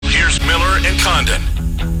Condon.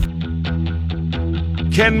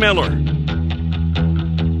 Ken Miller.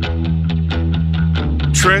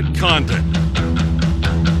 Trent Condon.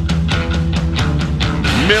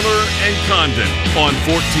 Miller and Condon on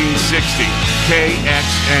 1460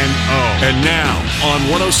 KXNO. And now on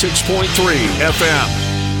 106.3 FM.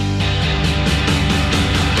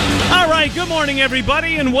 All right, good morning,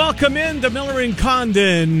 everybody, and welcome in to Miller and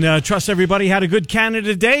Condon. Trust everybody had a good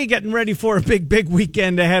Canada Day, getting ready for a big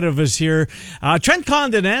weekend ahead of us here. Trent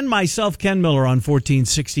Condon and myself, Ken Miller, on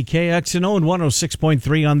 1460 KXNO and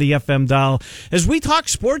 106.3 on the FM dial as we talk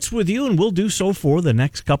sports with you, and we'll do so for the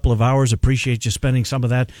next couple of hours. Appreciate you spending some of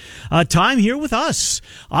that time here with us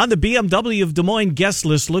on the BMW of Des Moines guest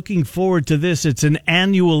list. Looking forward to this. It's an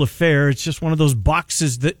annual affair. It's just one of those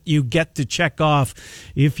boxes that you get to check off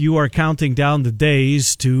if you are counting down the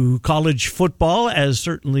days to college football, as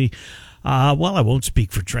certainly, I won't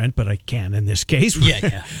speak for Trent, but I can in this case.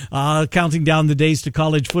 Yeah. Counting down the days to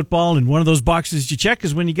college football, and one of those boxes you check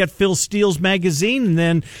is when you get Phil Steele's magazine, and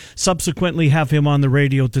then subsequently have him on the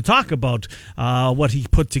radio to talk about what he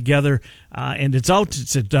put together. And it's out.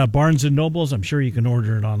 It's at Barnes & Noble's. I'm sure you can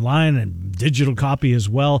order it online and digital copy as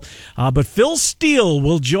well. But Phil Steele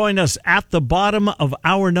will join us at the bottom of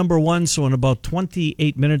hour number one, so in about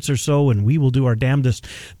 28 minutes or so, and we will do our damnedest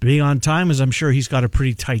to be on time, as I'm sure he's got a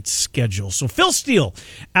pretty tight schedule. So Phil Steele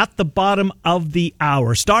at the bottom of the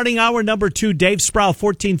hour. Starting hour number two, Dave Sproul,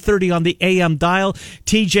 1430 on the AM dial,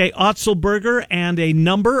 TJ Otzelberger, and a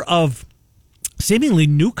number of seemingly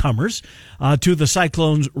newcomers to the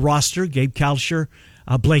Cyclones roster. Gabe Kalsher,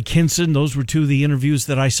 Blake Hinson. Those were two of the interviews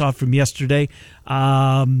that I saw from yesterday.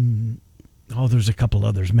 There's a couple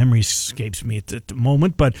others. Memory escapes me at the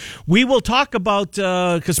moment. But we will talk about,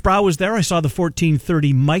 because Sproul was there, I saw the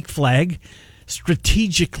 1430 Mike flag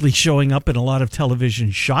strategically showing up in a lot of television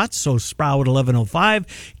shots. So Sproul at 11:05,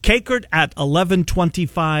 Kakert at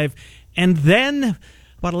 11:25, and then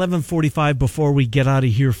about 11:45 before we get out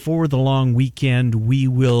of here for the long weekend, we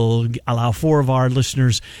will allow four of our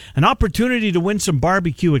listeners an opportunity to win some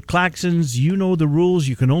barbecue at Claxons. You know the rules.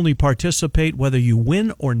 You can only participate, whether you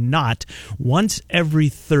win or not, once every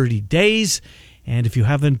 30 days. And if you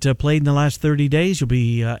haven't played in the last 30 days, you'll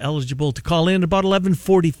be eligible to call in. About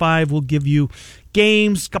 11:45, we'll give you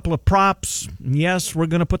games, a couple of props. Yes, we're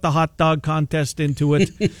going to put the hot dog contest into it.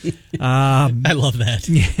 I love that.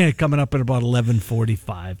 Yeah, coming up at about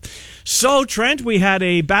 11:45. So, Trent, we had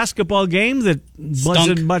a basketball game that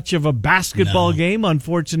wasn't much of a basketball game,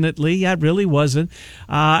 unfortunately. Yeah, it really wasn't.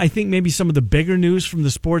 I think maybe some of the bigger news from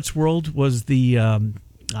the sports world was the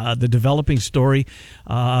developing story,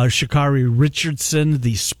 Sha'Carri Richardson,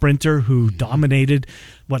 the sprinter who dominated,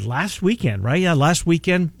 last weekend, right? Yeah, last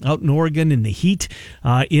weekend out in Oregon in the heat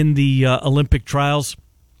in the Olympic trials.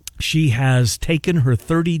 She has taken her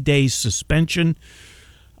 30-day suspension,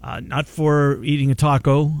 not for eating a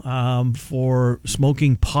taco, for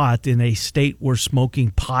smoking pot in a state where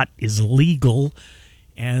smoking pot is legal.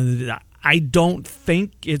 And I don't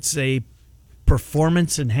think it's a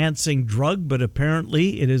performance-enhancing drug, but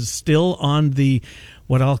apparently it is still on the,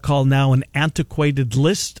 what I'll call now, an antiquated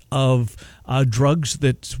list of drugs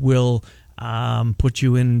that will put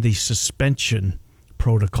you in the suspension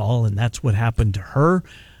protocol, and that's what happened to her.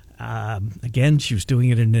 Again, she was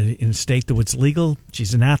doing it in a state that was legal.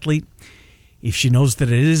 She's an athlete. If she knows that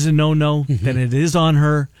it is a no-no, then it is on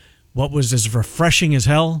her. What was as refreshing as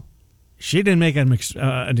hell, she didn't make an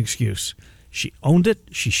excuse. She owned it.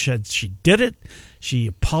 She said she did it. She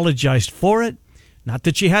apologized for it. Not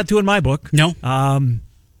that she had to in my book. No. When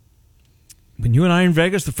you and I are in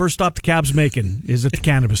Vegas, the first stop the cab's making is at the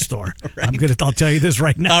cannabis store. Right. I'll tell you this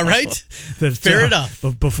right now. All right. Fair enough.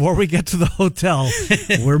 But before we get to the hotel,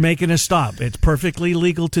 we're making a stop. It's perfectly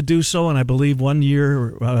legal to do so, and I believe 1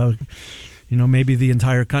 year, maybe the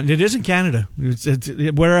entire country. It is in Canada. It's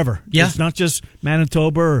wherever. Yeah. It's not just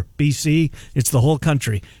Manitoba or BC. It's the whole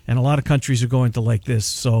country. And a lot of countries are going to like this.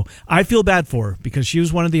 So I feel bad for her because she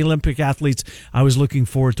was one of the Olympic athletes I was looking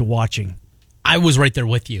forward to watching. I was right there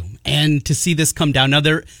with you. And to see this come down. Now,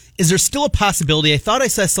 is there still a possibility? I thought I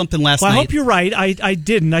saw something last night. I hope you're right. I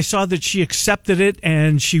didn't. I saw that she accepted it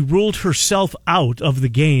and she ruled herself out of the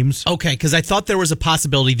games. Okay, because I thought there was a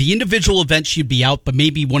possibility. The individual event she'd be out, but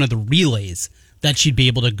maybe one of the relays that she'd be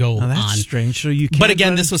able to go on. That's strange. So you can't. But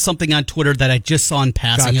again, this was something on Twitter that I just saw in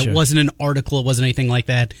passing. Gotcha. It wasn't an article. It wasn't anything like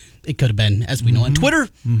that. It could have been, as we know on Twitter,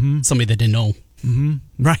 somebody that didn't know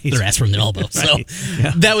Right. their ass from their elbow. So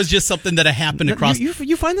that was just something that happened across. You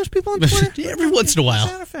find those people on Twitter? Every once in a while. As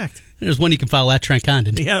a matter of fact. There's one you can follow at Trent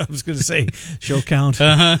Condon. Yeah, I was going to say, show count.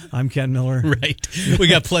 I'm Ken Miller. Right. We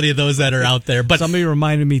got plenty of those that are out there. But somebody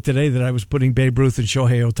reminded me today that I was putting Babe Ruth and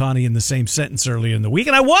Shohei Ohtani in the same sentence earlier in the week,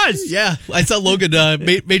 and I was. Yeah, I saw Logan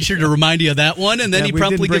made sure to remind you of that one, and then he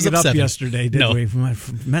promptly gives up 7. Yesterday, did we?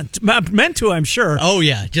 Meant to, I'm sure. Oh,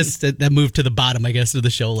 yeah, just that moved to the bottom, I guess, of the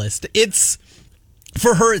show list.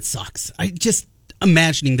 For her, it sucks. I just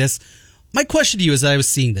imagining this. My question to you as I was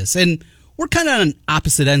seeing this, and we're kind of on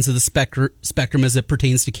opposite ends of the spectrum as it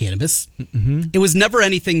pertains to cannabis. It was never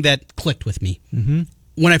anything that clicked with me.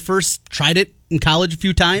 When I first tried it in college a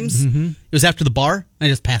few times, it was after the bar, and I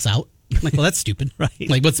just pass out. I'm like, well, that's stupid. Right.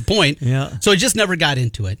 Like, what's the point? Yeah. So I just never got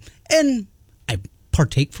into it. And I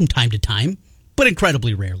partake from time to time, but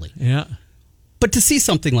incredibly rarely. Yeah. But to see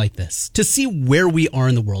something like this, to see where we are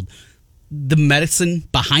in the world, the medicine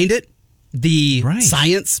behind it, the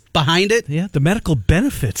science behind it. Yeah, the medical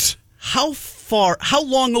benefits. How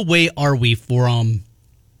long away are we from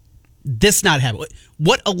this not happening?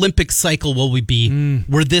 What Olympic cycle will we be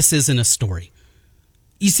where this isn't a story?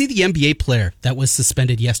 You see the NBA player that was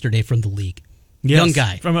suspended yesterday from the league. Yes, young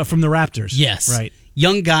guy. From the Raptors. Yes. Right.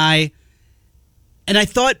 Young guy. And I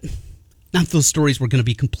thought not those stories were going to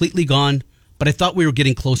be completely gone, but I thought we were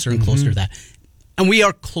getting closer and closer to that. And we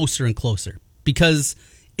are closer and closer because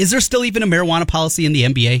is there still even a marijuana policy in the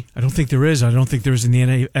NBA? I don't think there is. I don't think there is in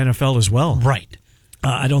the NFL as well. Right.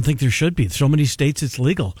 I don't think there should be. So many states it's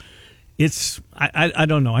legal. I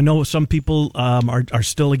don't know. I know some people are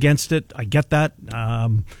still against it. I get that.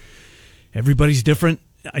 Everybody's different.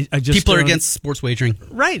 I just people are against sports wagering.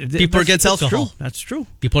 Right. People are against alcohol. That's true.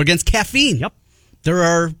 People are against caffeine. Yep. There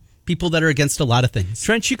are people that are against a lot of things.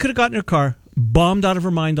 Trent, she could have gotten her car bombed out of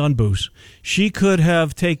her mind on booze. She could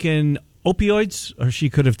have taken opioids, or she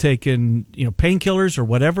could have taken painkillers or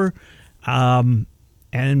whatever,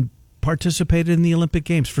 and participated in the Olympic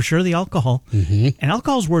Games. For sure, the alcohol, and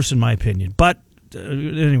alcohol's worse in my opinion. But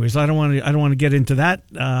anyways, I don't want to get into that.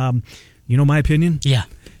 My opinion. Yeah.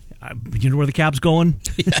 You know where the cab's going?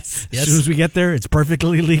 Yes. As soon as we get there, it's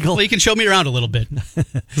perfectly legal. Well, you can show me around a little bit.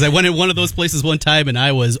 Because I went in one of those places one time and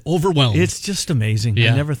I was overwhelmed. It's just amazing.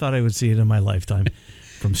 Yeah. I never thought I would see it in my lifetime.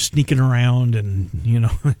 From sneaking around and,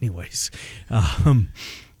 anyways.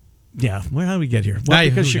 Yeah, how did we get here? Well,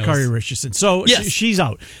 because Sha'Carri Richardson. So yes. She's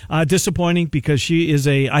out. Disappointing because she is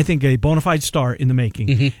I think a bona fide star in the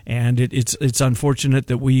making. And it's unfortunate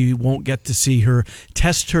that we won't get to see her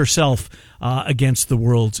test herself against the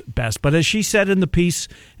world's best. But as she said in the piece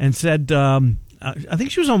and said, I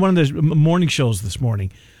think she was on one of those morning shows this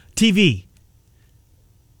morning, TV.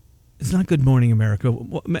 It's not Good Morning America.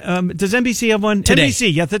 Does NBC have one? Today.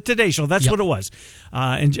 NBC, yeah, the Today Show. That's what it was.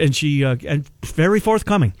 And she and very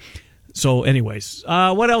forthcoming. So, anyways,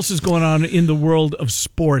 what else is going on in the world of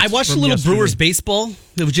sports? I watched a little Brewers baseball.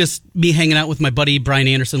 It was just me hanging out with my buddy Brian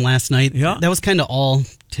Anderson last night. Yeah. That was kind of all.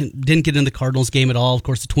 Didn't get in the Cardinals game at all. Of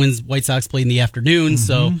course, the Twins, White Sox played in the afternoon,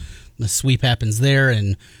 so the sweep happens there,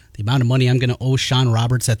 and the amount of money I'm going to owe Sean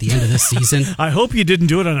Roberts at the end of this season. I hope you didn't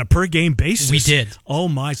do it on a per game basis. We did. Oh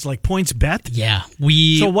my! It's like points bet. Yeah,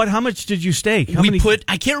 So what? How much did you stake?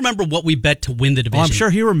 I can't remember what we bet to win the division. Oh, I'm sure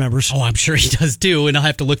he remembers. Oh, I'm sure he does too. And I'll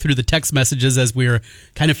have to look through the text messages as we were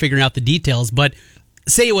kind of figuring out the details. But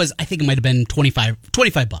say it was, I think it might have been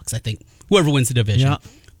 $25. I think whoever wins the division. Yeah.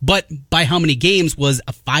 But by how many games was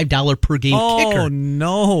a $5 per game kicker? Oh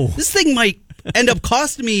no! This thing might end up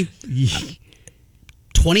costing me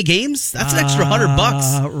 20 games. That's an extra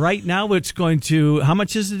 $100. Right now, it's going to. How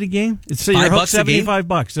much is it a game? It's $5 you're hooked a game?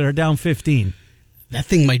 $75. They're down 15. That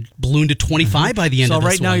thing might balloon to 25 by the end of this So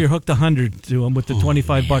right now one. you're hooked 100 to them with the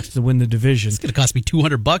 $25 to win the division. It's going to cost me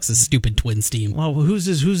 $200. A stupid Twins team. Well, who's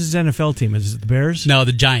his NFL team? Is it the Bears? No,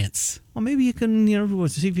 the Giants. Well, maybe you can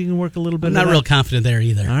see if you can work a little bit. I'm not real confident there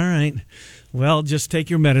either. All right. Well, just take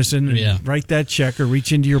your medicine and write that check or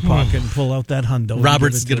reach into your pocket and pull out that hundo.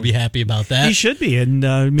 Roberts is going to be happy about that. He should be. And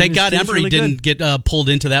thank God Emery didn't get pulled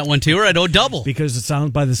into that one too, or I'd owe double. Because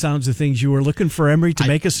by the sounds of things, you were looking for Emery to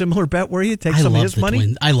make a similar bet where you take some of his money.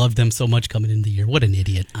 Twins. I loved them so much coming into the year. What an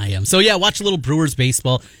idiot I am. So yeah, watch a little Brewers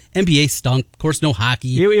baseball. NBA stunk. Of course, no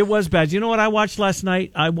hockey. It was bad. You know what I watched last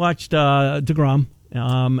night? I watched DeGrom.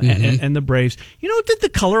 And the Braves. Did the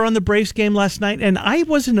color on the Braves game last night? And I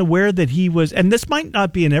wasn't aware that he was, and this might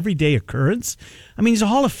not be an everyday occurrence. I mean, he's a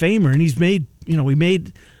Hall of Famer, and he's made,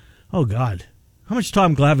 oh God, how much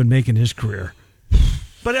Tom Glavine make in his career?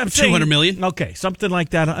 But I'm saying $200 million. Okay, something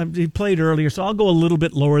like that. He played earlier, so I'll go a little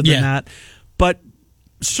bit lower than that. But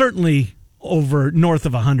certainly over north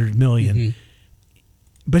of $100 million.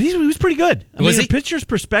 But he was pretty good. I Was mean, he? a pitcher's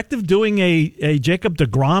perspective, doing a Jacob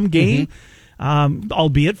deGrom game,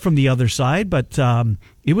 albeit from the other side, but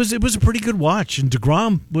it was a pretty good watch. And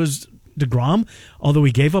deGrom, although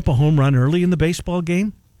he gave up a home run early in the baseball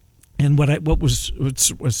game, and what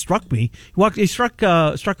struck me, he struck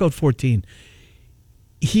out 14.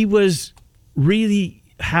 He was really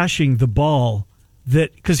hashing the ball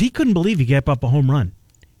because he couldn't believe he gave up a home run.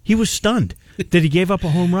 He was stunned that he gave up a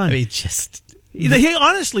home run. I mean, He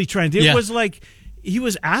honestly, Trent, it was like he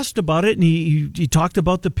was asked about it, and he talked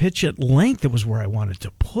about the pitch at length. It was where I wanted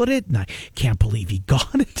to put it, and I can't believe he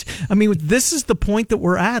got it. I mean, this is the point that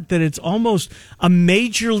we're at, that it's almost a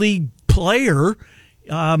major league player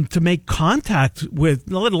to make contact with,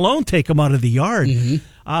 let alone take him out of the yard.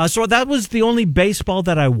 So that was the only baseball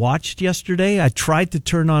that I watched yesterday. I tried to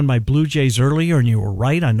turn on my Blue Jays earlier, and you were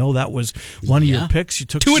right. I know that was one of your picks. You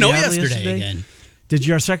took 2-0 Seattle yesterday again. Did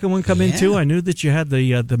your second one come in too? I knew that you had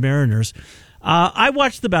the Mariners. I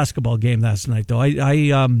watched the basketball game last night, though.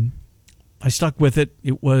 I stuck with it.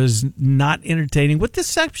 It was not entertaining. With this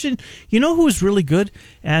section, you know who was really good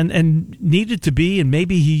and needed to be, and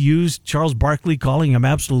maybe he used Charles Barkley calling him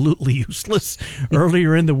absolutely useless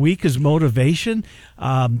earlier in the week as motivation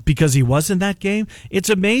because he was in that game. It's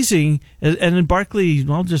amazing. And then Barkley,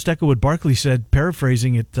 I'll just echo what Barkley said,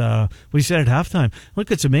 paraphrasing it, what he said at halftime. Look,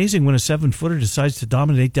 it's amazing when a 7-footer decides to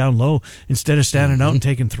dominate down low instead of standing out and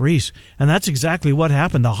taking threes. And that's exactly what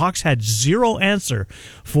happened. The Hawks had zero answer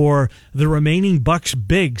for the remaining Bucks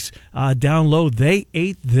bigs down low. They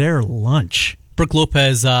ate their lunch. Brook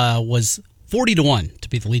Lopez was 40-1 to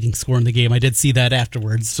be the leading scorer in the game. I did see that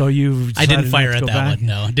afterwards. So I didn't fire at that one.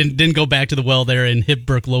 No, didn't go back to the well there and hit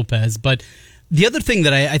Brook Lopez. But the other thing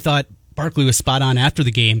that I thought Barkley was spot on after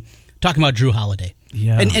the game, talking about Drew Holiday.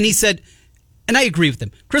 Yeah. And he said, and I agree with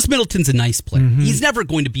him, Chris Middleton's a nice player. He's never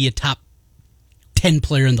going to be a top 10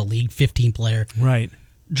 player in the league, 15 player. Right.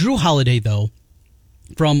 Drew Holiday, though,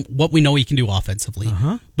 from what we know he can do offensively,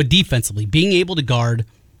 but defensively, being able to guard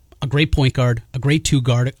a great point guard, a great two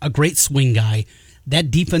guard, a great swing guy,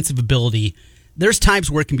 that defensive ability, there's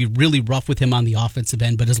times where it can be really rough with him on the offensive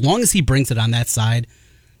end, but as long as he brings it on that side,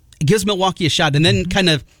 it gives Milwaukee a shot. And then kind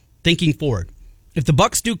of thinking forward, if the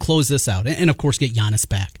Bucks do close this out, and of course get Giannis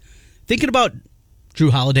back, thinking about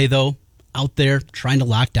Drew Holiday, though, out there trying to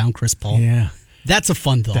lock down Chris Paul. Yeah. That's a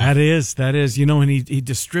fun thought. That is. You know, and he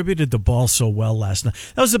distributed the ball so well last night.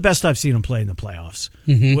 That was the best I've seen him play in the playoffs.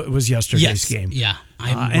 Was yesterday's game. Yeah.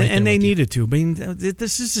 And they needed to. I mean,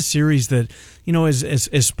 this is a series that, you know,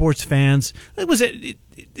 as sports fans,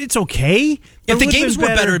 it's okay. If the games were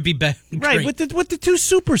better, it'd be better. Right, with the two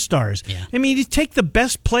superstars. Yeah. I mean, you take the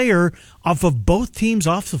best player off of both teams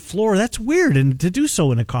off the floor. That's weird, and to do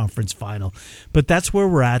so in a conference final. But that's where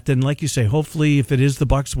we're at. And like you say, hopefully, if it is the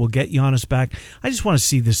Bucks, we'll get Giannis back. I just want to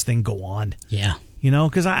see this thing go on. Yeah. You know,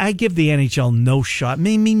 because I give the NHL no shot.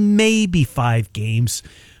 Maybe 5 games.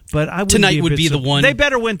 But tonight would be the one. They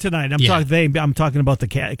better win tonight. I'm talking about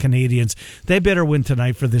the Canadians. They better win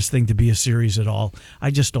tonight for this thing to be a series at all.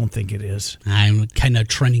 I just don't think it is. I'm kind of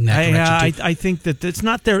trending that direction too. I think that it's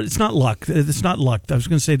not luck. It's not luck. I was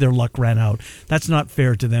going to say their luck ran out. That's not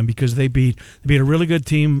fair to them because they beat a really good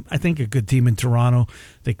team. I think a good team in Toronto.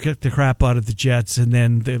 They kicked the crap out of the Jets, and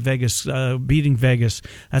then the Vegas beating Vegas.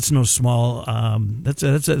 That's no small. That's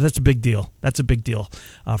a big deal. That's a big deal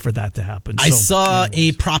for that to happen. I saw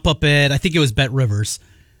a prop up at, I think it was Bet Rivers.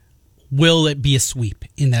 Will it be a sweep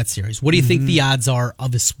in that series? What do you think the odds are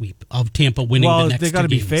of a sweep of Tampa winning the next 2 games? They got to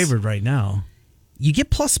be favored right now. You get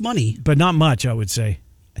plus money, but not much. I would say.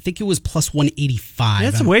 I think it was plus 185.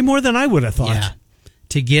 That's way more than I would have thought. Yeah,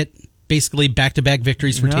 to get basically back-to-back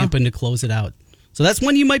victories for Tampa and to close it out. So that's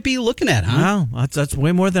one you might be looking at, huh? Wow, that's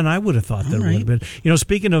way more than I would have thought that would have been. You know,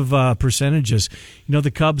 speaking of percentages, you know,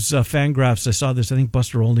 the Cubs fan graphs, I saw this, I think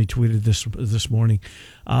Buster Olney tweeted this morning.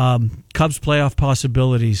 Cubs playoff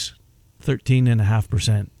possibilities,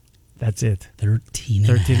 13.5%. That's it.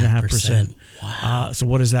 13.5%. Wow. So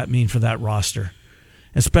what does that mean for that roster?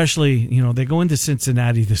 Especially, you know, they go into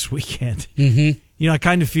Cincinnati this weekend. You know, I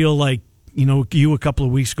kind of feel like, you know, you a couple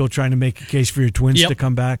of weeks ago trying to make a case for your Twins to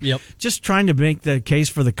come back. Just trying to make the case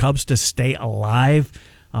for the Cubs to stay alive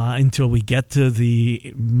until we get to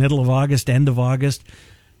the middle of August, end of August.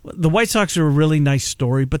 The White Sox are a really nice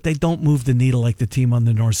story, but they don't move the needle like the team on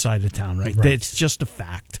the north side of town, right? It's just a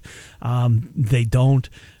fact. They don't.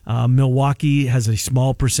 Milwaukee has a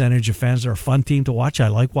small percentage of fans. They're a fun team to watch. I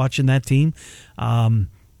like watching that team.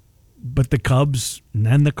 but the Cubs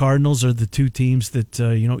and the Cardinals are the two teams that,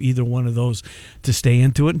 either one of those to stay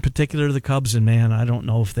into it, in particular the Cubs. And, man, I don't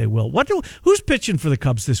know if they will. Who's pitching for the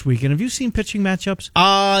Cubs this weekend? Have you seen pitching matchups?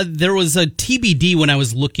 There was a TBD when I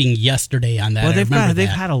was looking yesterday on that. Well, they've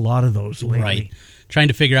had a lot of those lately. Right. Trying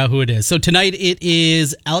to figure out who it is. So tonight it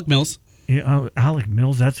is Alec Mills. Yeah, Alec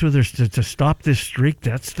Mills, that's who there's to stop this streak.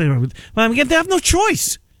 That's they have no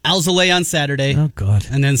choice. Alzolay on Saturday. Oh, God.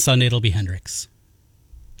 And then Sunday it'll be Hendricks.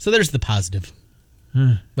 So there's the positive.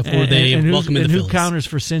 Before they welcome in the Phillies. Who counters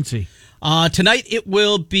for Cincy? Tonight it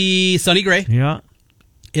will be Sonny Gray. Yeah.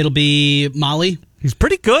 It'll be Molly. He's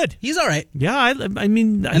pretty good. He's all right. Yeah, I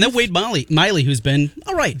mean... And then Wade Miley, who's been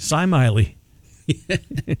all right. Cy Miley.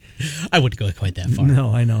 I wouldn't go quite that far. No,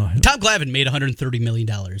 I know. Tom Glavine made $130 million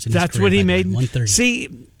in his That's career, what he made? 130.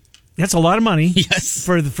 See, that's a lot of money. Yes.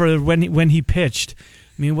 For when he pitched.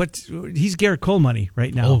 I mean, he's Garrett Cole money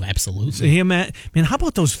right now. Oh, absolutely. So how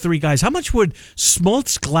about those three guys? How much would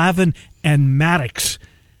Smoltz, Glavine, and Maddox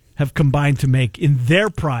have combined to make in their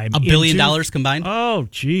prime? $1 billion combined? Oh,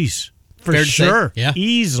 jeez. For Fair to sure. say? Yeah.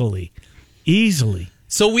 Easily.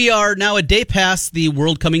 So we are now a day past the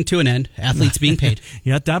world coming to an end, athletes being paid.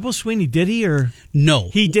 Yeah, Dabo Swinney, did he or? No.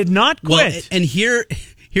 He did not quit. Well, and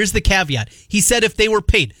here's the caveat. He said if they were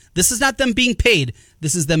paid, this is not them being paid,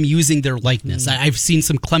 this is them using their likeness. I've seen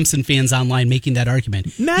some Clemson fans online making that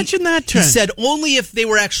argument. Imagine that, Trent. He said only if they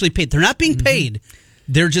were actually paid. They're not being paid.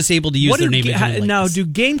 They're just able to use their name and likeness. Now, do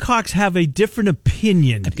Gamecocks have a different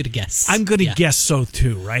opinion? I'm going to guess. I'm going to guess so,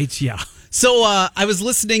 too, right? Yeah. So I was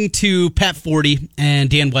listening to Pat Forty and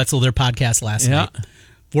Dan Wetzel, their podcast last night,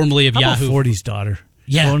 formerly of Yahoo. How about Forty's daughter?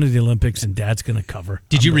 Yeah. Going to the Olympics and Dad's going to cover.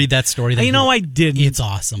 Did you read that story? I didn't. It's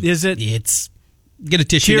awesome. Is it? It's get a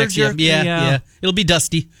tissue next to you. Yeah. It'll be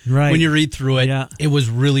dusty when you read through it. Yeah. It was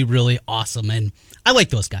really, really awesome, and I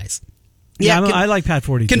like those guys. Yeah, I like Pat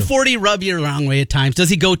Forty. Can Forty rub you the wrong way at times? Does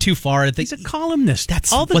he go too far? He's a columnist.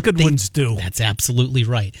 That's all the what good ones do. That's absolutely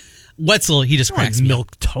right. Wetzel, he just cracks me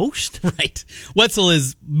milk toast. Right. Wetzel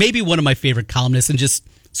is maybe one of my favorite columnists and just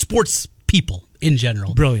sports people in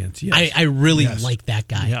general. Brilliant. Yes. I really like that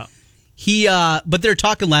guy. Yeah. But they're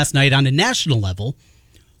talking last night on a national level,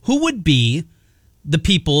 who would be the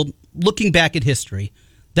people looking back at history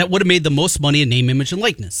that would have made the most money in name, image, and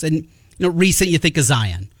likeness? And recent, you think of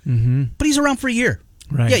Zion. Mm-hmm. But he's around for a year.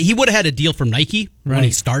 Right. Yeah, he would have had a deal from Nike when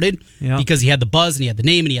he started because he had the buzz and he had the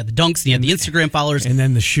name and he had the dunks and he had the Instagram followers. And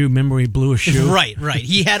then the shoe. Remember he blew a shoe? Right.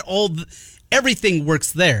 He had everything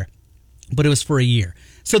works there, but it was for a year.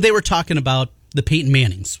 So they were talking about the Peyton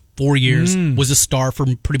Mannings. 4 years, was a star for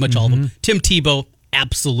pretty much all of them. Tim Tebow,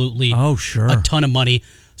 absolutely. Oh, sure. A ton of money.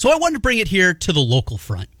 So I wanted to bring it here to the local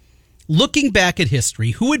front. Looking back at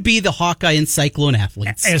history, who would be the Hawkeye and Cyclone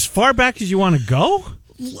athletes? As far back as you want to go?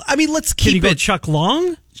 I mean, let's keep Can you go it. Chuck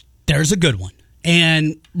Long? There's a good one.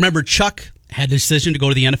 And remember, Chuck had the decision to go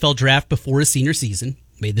to the NFL draft before his senior season,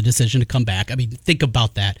 made the decision to come back. I mean, think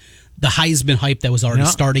about that. The Heisman hype that was already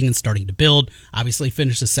starting to build. Obviously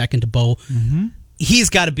finished the second to Bo. Mm-hmm. He's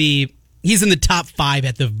in the top 5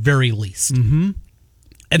 at the very least. Mm-hmm.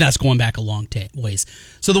 And that's going back a long ways.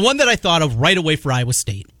 So the one that I thought of right away for Iowa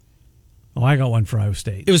State. Oh, I got one for Iowa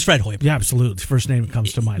State. It was Fred Hoiberg. Yeah, absolutely. First name that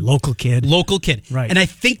comes to mind. Local kid. Right. And I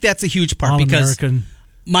think that's a huge part because All-American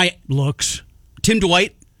my looks. Tim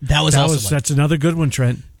Dwight, that's another good one,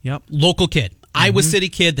 Trent. Yep. Local kid. Iowa City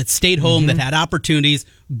kid that stayed home, that had opportunities,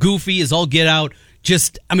 goofy as all get out,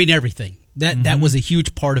 everything. That was a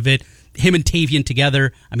huge part of it. Him and Tavian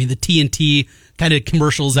together, the TNT kind of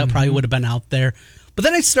commercials that probably would have been out there. But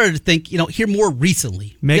then I started to think, here more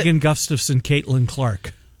recently. Megan Gustafson, Caitlin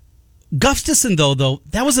Clark. Gustafson, though,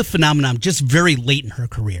 that was a phenomenon just very late in her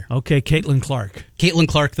career. Okay, Caitlin Clark. Caitlin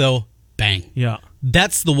Clark, though, bang. Yeah.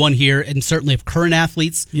 That's the one here, and certainly of current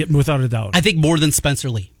athletes. Yeah, without a doubt. I think more than Spencer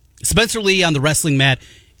Lee. Spencer Lee on the wrestling mat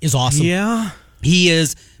is awesome. Yeah. He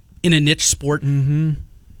is in a niche sport,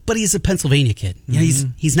 but he's a Pennsylvania kid. Mm-hmm.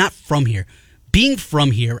 He's not from here. Being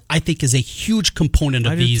from here, I think, is a huge component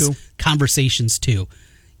of these conversations, too.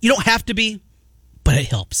 You don't have to be, but it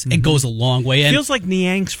helps. It goes a long way. It feels like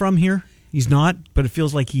Niang's from here. He's not, but it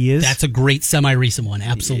feels like he is. That's a great semi-recent one,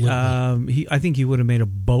 absolutely. I think he would have made a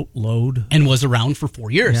boatload. And was around for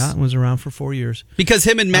 4 years. Yeah, was around for 4 years. Because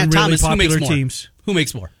him and Matt really Thomas, who makes more? Teams. Who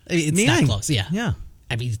makes more? It's Niang. not close, yeah. Yeah.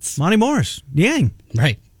 It's Monty Morris, Niang.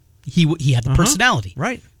 Right. He had the personality.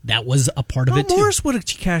 Right. That was a part of it, too. Morris would have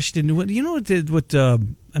cashed into it. You know what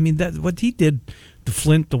he did, the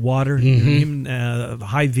Flint, the water, him,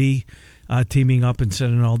 High V teaming up and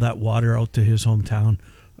sending all that water out to his hometown.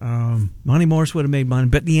 Monty Morris would have made money,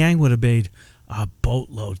 but Niang would have made a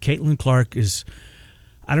boatload. Caitlin Clark is,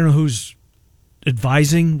 I don't know who's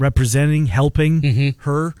advising, representing, helping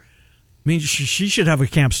her. I mean, she should have a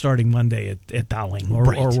camp starting Monday at Dowling or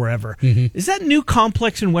wherever. Is that new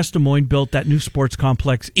complex in West Des Moines built, that new sports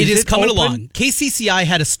complex? It is coming along. KCCI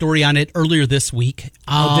had a story on it earlier this week.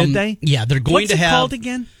 Did they? Yeah, they're going to have... What's it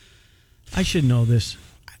called again? I should know this.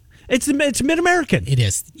 It's Mid-American. It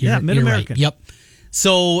is. Mid-American. You're right. Yep.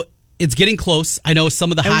 So it's getting close. I know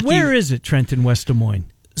some of the hockey... where is it, Trent, in West Des Moines?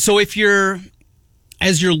 So as you're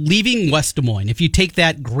leaving West Des Moines, if you take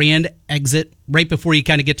that grand exit right before you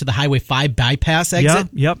kind of get to the Highway 5 bypass exit,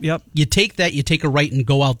 yep. You take that, you take a right and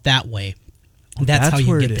go out that way. That's how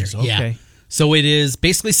you get there. Okay. Yeah. So it is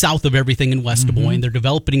basically south of everything in West Des Moines. They're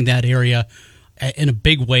developing that area in a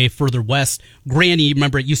big way further west. Granny,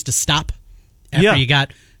 remember, it used to stop after you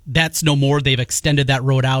got... That's no more. They've extended that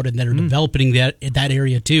road out, and they're developing that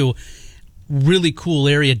area too. Really cool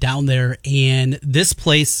area down there. And this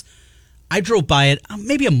place... I drove by it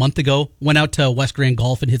maybe a month ago, went out to West Grand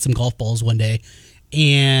Golf and hit some golf balls one day.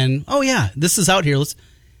 And, this is out here.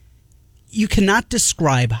 You cannot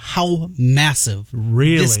describe how massive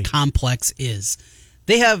this complex is.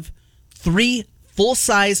 They have 3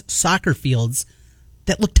 full-size soccer fields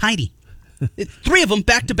that look tiny. 3 of them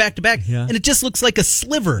back to back to back. Yeah. And it just looks like a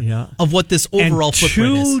sliver of what this overall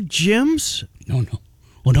footprint is. 2 gyms? No.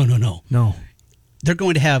 Oh, no. They're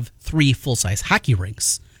going to have 3 full-size hockey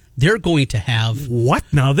rinks. They're going to have... What?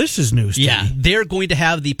 Now, this is news to me. They're going to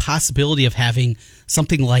have the possibility of having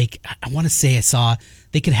something like... I want to say I saw...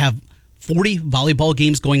 They could have 40 volleyball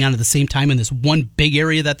games going on at the same time in this one big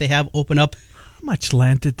area that they have open up. How much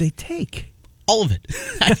land did they take? All of it.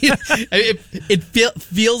 It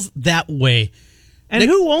feels that way. And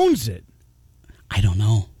who owns it? I don't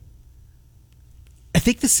know. I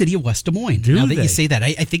think the city of West Des Moines. Now that you say that,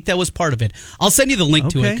 I think that was part of it. I'll send you the link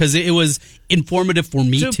to it because it was informative for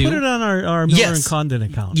me too. Put it on our Miller and Condon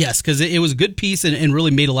account. Yes, because it was a good piece and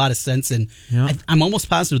really made a lot of sense. And I'm almost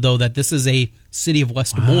positive though that this is a city of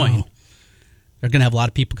West Des Moines. They're going to have a lot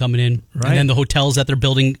of people coming in, and then the hotels that they're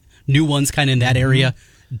building, new ones kind of in that area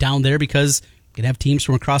down there because. You're going to have teams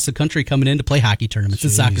from across the country coming in to play hockey tournaments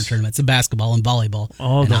and soccer tournaments and basketball and volleyball.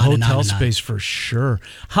 Oh, the hotel space for sure.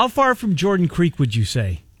 How far from Jordan Creek would you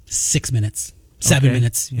say? 6 minutes. 7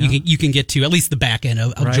 minutes. Yeah. You can get to at least the back end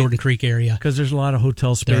of Jordan Creek area. Because there's a lot of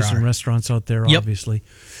hotel space and restaurants out there, obviously.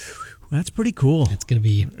 That's pretty cool. It's going to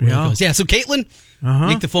be really cool. Yeah, so Caitlin,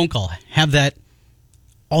 make the phone call. Have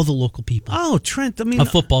all the local people. Oh, Trent, a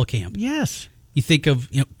football camp. Yes. You think of,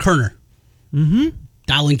 Kerner.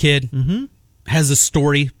 Dowling kid. Has a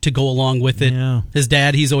story to go along with it. Yeah. His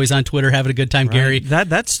dad, he's always on Twitter having a good time, Gary.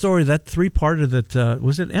 That story, that 3-parter that,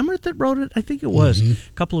 was it Emmert that wrote it? I think it was a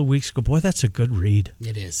couple of weeks ago. Boy, that's a good read.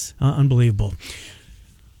 It is. Unbelievable.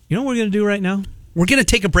 You know what we're going to do right now? We're going to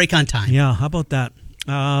take a break on time. Yeah, how about that?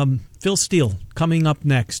 Phil Steele coming up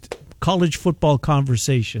next. College football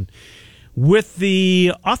conversation. With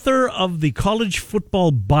the author of the College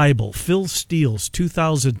Football Bible, Phil Steele's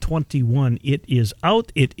 2021. It is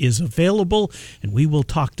out, it is available, and we will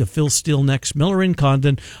talk to Phil Steele next. Miller and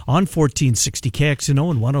Condon on 1460 KXNO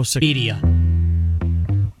and 106 Media.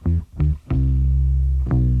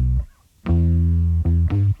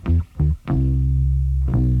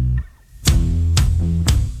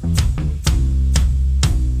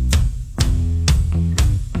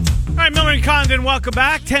 Miller and Condon, welcome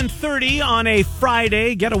back. 10:30 on a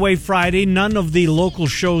Friday, Getaway Friday. None of the local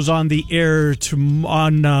shows on the air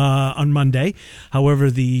on Monday.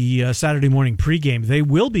 However, the Saturday morning pregame, they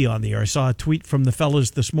will be on the air. I saw a tweet from the fellas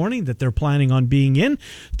this morning that they're planning on being in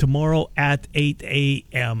tomorrow at 8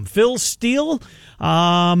 a.m. Phil Steele,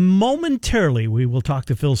 momentarily we will talk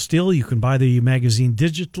to Phil Steele. You can buy the magazine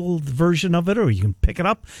digital version of it, or you can pick it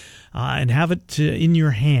up and have it in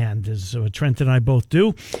your hand, as Trent and I both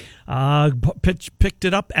do. Picked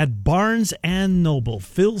it up at Barnes & Noble.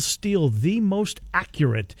 Phil Steele, the most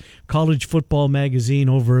accurate college football magazine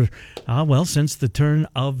over, since the turn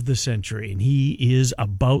of the century. And he is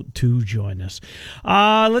about to join us.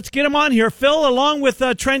 Let's get him on here. Phil, along with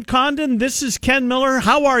Trent Condon, this is Ken Miller.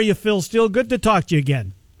 How are you, Phil Steele? Good to talk to you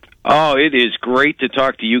again. Oh, it is great to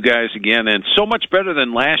talk to you guys again, and so much better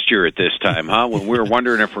than last year at this time, huh? When we were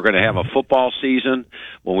wondering if we're going to have a football season,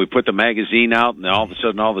 when we put the magazine out, and all of a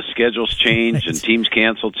sudden all the schedules changed and teams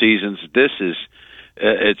canceled seasons.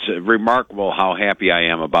 It's remarkable how happy I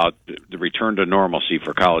am about the return to normalcy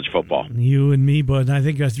for college football. You and me, but I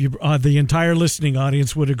think the entire listening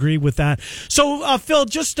audience would agree with that. So, Phil,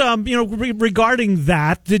 just regarding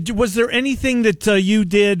that, was there anything that you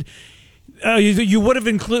did You would have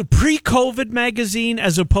included pre-COVID magazine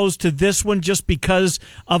as opposed to this one just because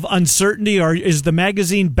of uncertainty, or is the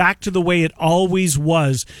magazine back to the way it always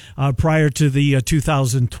was prior to the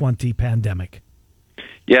 2020 pandemic?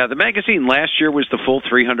 Yeah, the magazine last year was the full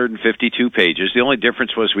 352 pages. The only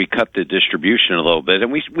difference was we cut the distribution a little bit,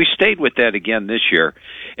 and we stayed with that again this year,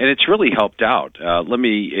 and it's really helped out. Let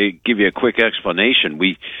me give you a quick explanation.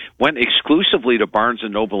 We went exclusively to Barnes &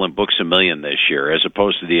 Noble and Books A Million this year, as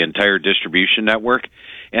opposed to the entire distribution network.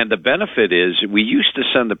 And the benefit is we used to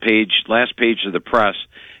send the last page of the press,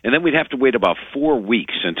 and then we'd have to wait about 4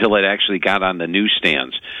 weeks until it actually got on the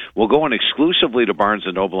newsstands. We're going exclusively to Barnes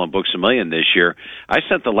 & Noble and Books A Million this year. I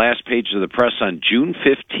sent the last page of the press on June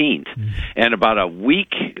 15th, and about a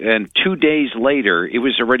week and 2 days later, it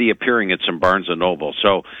was already appearing at some Barnes & Noble.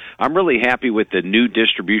 So I'm really happy with the new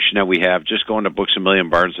distribution that we have, just going to Books A Million,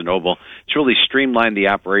 Barnes & Noble. It's really streamlined the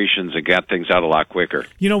operations and got things out a lot quicker.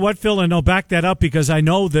 You know what, Phil, and I'll back that up because I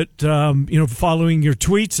know that, following your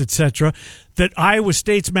tweets, etc., that Iowa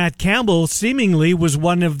State's Matt Campbell seemingly was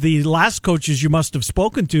one of the last coaches you must have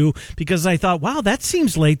spoken to, because I thought, wow, that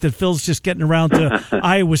seems late that Phil's just getting around to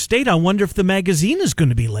Iowa State. I wonder if the magazine is going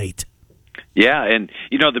to be late. Yeah, and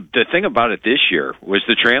the thing about it this year was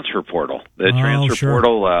the transfer portal. The transfer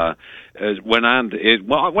portal went on. It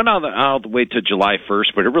went on all the way to July 1st,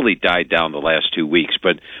 but it really died down the last 2 weeks.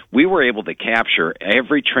 But we were able to capture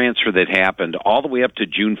every transfer that happened all the way up to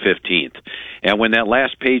June 15th. And when that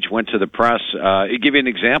last page went to the press, I'll give you an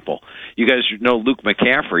example. You guys know Luke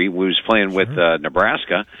McCaffrey, who was playing with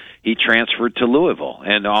Nebraska. He transferred to Louisville,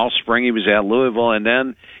 and all spring he was at Louisville, and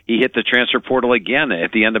then he hit the transfer portal again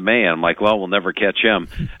at the end of May. I'm like, well, we'll never catch him.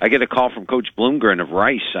 I get a call from Coach Bloomgren of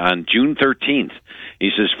Rice on June 13th.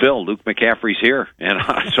 He says, Phil, Luke McCaffrey's here. And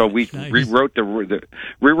so we rewrote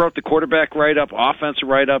the quarterback write-up, offensive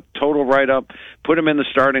write-up, total write-up, put him in the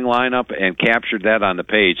starting lineup, and captured that on the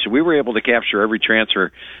page. So we were able to capture every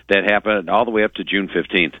transfer that happened all the way up to June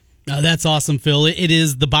 15th. That's awesome, Phil. It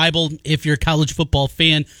is the Bible if you're a college football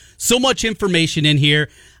fan. So much information in here.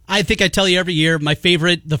 I think I tell you every year, my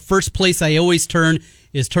favorite, the first place I always turn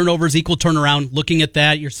is turnovers equal turnaround. Looking at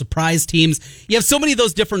that, your surprise teams. You have so many of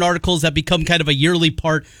those different articles that become kind of a yearly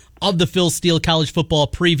part of the Phil Steele college football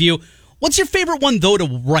preview. What's your favorite one, though,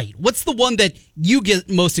 to write? What's the one that you get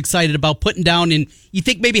most excited about putting down and you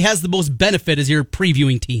think maybe has the most benefit as you're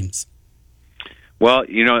previewing teams? Well,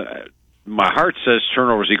 my heart says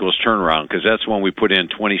turnovers equals turnaround, because that's one we put in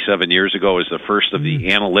 27 years ago as the first of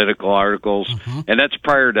the analytical articles. And that's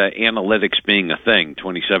prior to analytics being a thing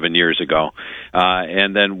 27 years ago.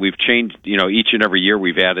 And then we've changed, each and every year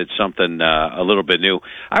we've added something a little bit new.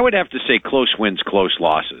 I would have to say close wins, close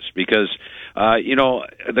losses, because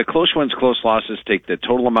the close wins, close losses take the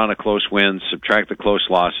total amount of close wins, subtract the close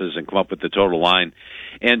losses, and come up with the total line.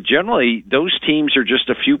 And generally, those teams are just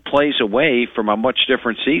a few plays away from a much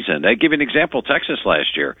different season. I give you an example, Texas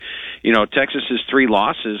last year. Texas's 3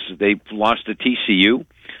 losses, they lost to TCU,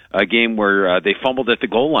 a game where they fumbled at the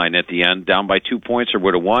goal line at the end, down by 2 points or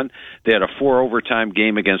would have won. They had a 4-overtime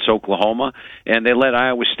game against Oklahoma, and they let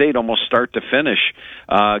Iowa State almost start to finish,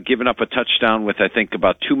 giving up a touchdown with, I think,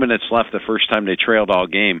 about 2 minutes left the first time they trailed all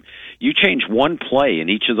game. You change one play in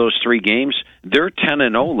each of those 3 games, they're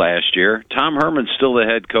 10-0 last year. Tom Herman's still the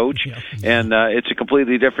head coach, and it's a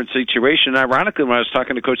completely different situation. Ironically, when I was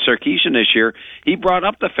talking to Coach Sarkisian this year, he brought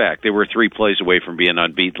up the fact they were 3 plays away from being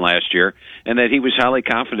unbeaten last year, and that he was highly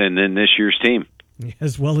confident in this year's team.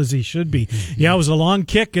 As well as he should be. Yeah, it was a long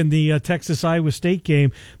kick in the Texas-Iowa State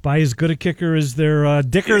game by as good a kicker as their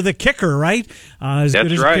Dicker the kicker, right? As That's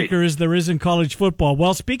good as right. a kicker as there is in college football.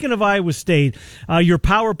 Well, speaking of Iowa State, your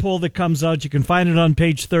power poll that comes out, you can find it on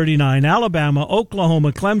page 39. Alabama,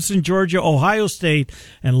 Oklahoma, Clemson, Georgia, Ohio State,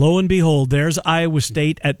 and lo and behold, there's Iowa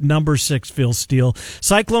State at number 6, Phil Steele.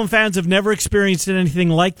 Cyclone fans have never experienced anything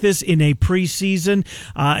like this in a preseason,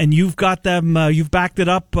 and you've got them, you've backed it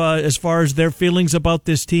up as far as their feelings about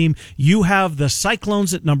this team. You have the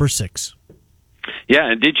Cyclones at number 6.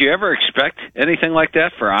 Yeah, and did you ever expect anything like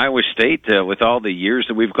that for Iowa State with all the years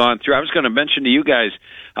that we've gone through? I was going to mention to you guys,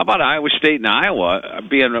 how about Iowa State and Iowa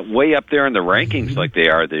being way up there in the rankings like they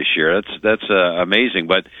are this year? That's amazing.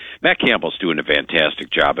 But Matt Campbell's doing a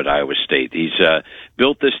fantastic job at Iowa State. He's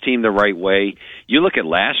built this team the right way. You look at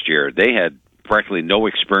last year, they had practically no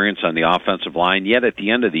experience on the offensive line, yet at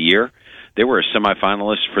the end of the year, they were a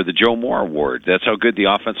semifinalist for the Joe Moore Award. That's how good the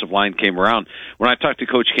offensive line came around. When I talked to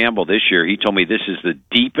Coach Campbell this year, he told me this is the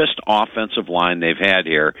deepest offensive line they've had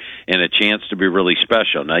here and a chance to be really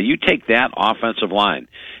special. Now, you take that offensive line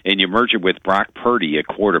and you merge it with Brock Purdy at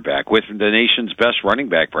quarterback, with the nation's best running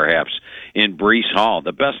back perhaps in Breece Hall,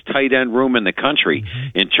 the best tight end room in the country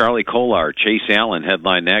in Charlie Kolar, Chase Allen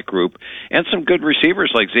headline that group, and some good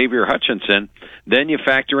receivers like Xavier Hutchinson. Then you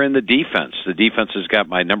factor in the defense. The defense has got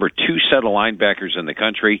my number 2 set of linebackers in the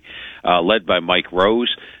country, led by Mike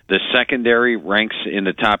Rose. The secondary ranks in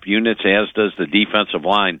the top units, as does the defensive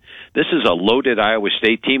line. This is a loaded Iowa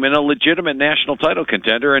State team and a legitimate national title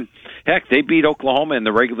contender. And, heck, they beat Oklahoma in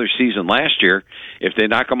the regular season last year. If they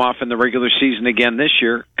knock them off in the regular season again this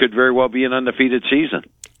year, could very well be an undefeated season.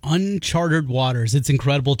 Uncharted waters. It's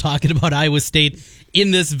incredible talking about Iowa State in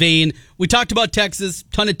this vein. We talked about Texas,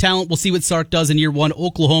 ton of talent. We'll see what Sark does in year one.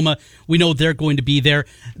 Oklahoma, we know they're going to be there.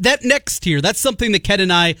 That next tier, that's something that Ken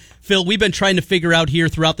and I, Phil, we've been trying to figure out here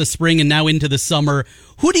throughout the spring and now into the summer.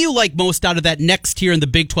 Who do you like most out of that next tier in the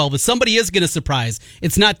Big 12? If somebody is going to surprise,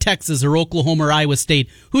 it's not Texas or Oklahoma or Iowa State.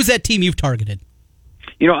 Who's that team you've targeted?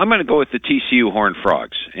 I'm going to go with the TCU Horned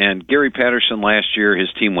Frogs. And Gary Patterson last year, his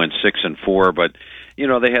team went 6-4, but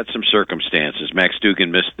they had some circumstances. Max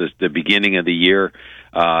Duggan missed the beginning of the year,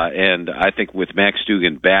 and I think with Max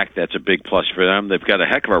Duggan back, that's a big plus for them. They've got a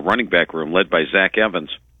heck of a running back room led by Zach Evans.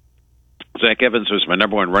 Zach Evans was my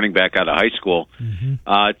number 1 running back out of high school.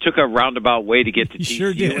 Took a roundabout way to get to TCU,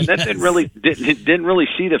 sure did. And that didn't really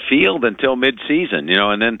see the field until mid-season.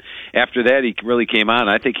 And then after that, he really came on.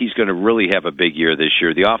 I think he's going to really have a big year this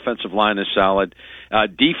year. The offensive line is solid.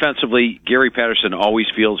 Defensively, Gary Patterson always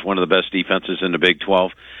feels one of the best defenses in the Big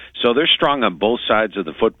 12. So they're strong on both sides of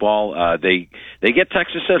the football. They get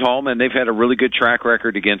Texas at home, and they've had a really good track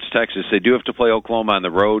record against Texas. They do have to play Oklahoma on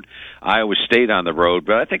the road, Iowa State on the road,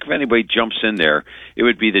 but I think if anybody jumps in there, it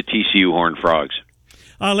would be the TCU Horned Frogs.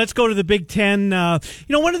 Let's go to the Big Ten.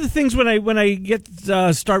 One of the things when I get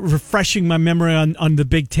start refreshing my memory on the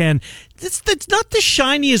Big Ten, it's not the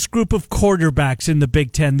shiniest group of quarterbacks in the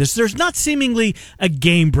Big Ten. There's not seemingly a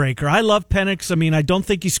game breaker. I love Penix. I mean, I don't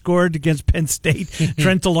think he scored against Penn State.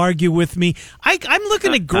 Trent will argue with me. I'm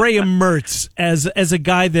looking at Graham Mertz as a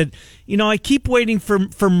guy that, I keep waiting for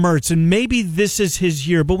Mertz, and maybe this is his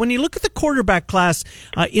year. But when you look at the quarterback class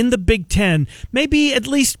in the Big Ten, maybe at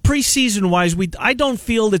least preseason wise, I don't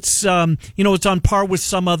feel it's it's on par with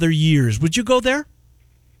some other years. Would you go there?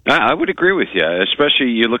 I would agree with you, especially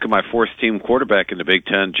you look at my 4th-team quarterback in the Big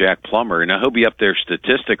Ten, Jack Plummer. Now, he'll be up there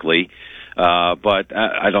statistically, but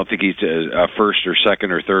I don't think he's a first or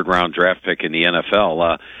second or third round draft pick in the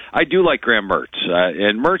NFL. I do like Graham Mertz.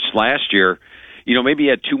 And Mertz last year, maybe he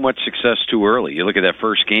had too much success too early. You look at that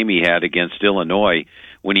first game he had against Illinois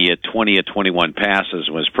when he had 20 of 21 passes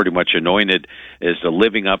and was pretty much anointed as the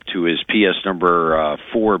living up to his PS number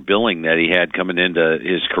 4 billing that he had coming into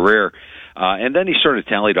his career. And then he sort of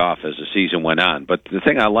tallied off as the season went on. But the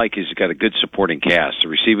thing I like is he's got a good supporting cast. The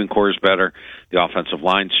receiving core is better, the offensive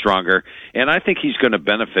line's stronger, and I think he's going to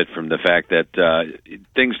benefit from the fact that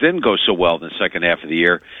things didn't go so well in the second half of the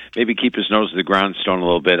year. Maybe keep his nose to the grindstone a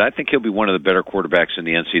little bit. I think he'll be one of the better quarterbacks in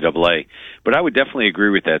the NCAA. But I would definitely agree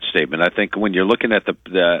with that statement. I think when you're looking at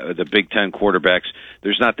the Big Ten quarterbacks,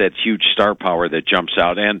 there's not that huge star power that jumps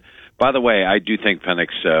out. And by the way, I do think Penix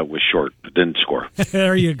was short, didn't score.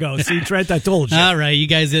 There you go. See, Trent, I told you. All right, you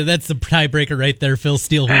guys, that's the tiebreaker right there. Phil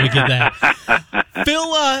Steele, when we get that.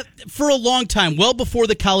 Phil, for a long time, well before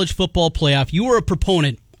the college football playoff, you were a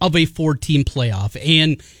proponent of a 4-team playoff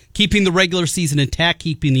and keeping the regular season intact,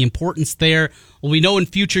 keeping the importance there. Well, we know in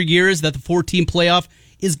future years that the 4-team playoff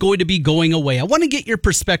is going to be going away. I want to get your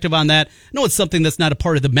perspective on that. I know it's something that's not a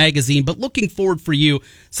part of the magazine, but looking forward for you,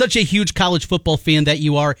 such a huge college football fan that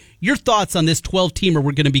you are, your thoughts on this 12-teamer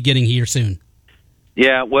we're going to be getting here soon.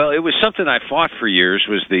 Yeah, well, it was something I fought for years,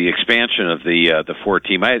 was the expansion of the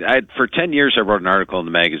 4-team. For 10 years, I wrote an article in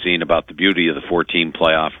the magazine about the beauty of the 4-team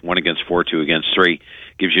playoff, 1 against 4, 2 against 3.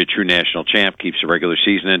 Gives you a true national champ, keeps the regular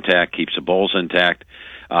season intact, keeps the bowls intact,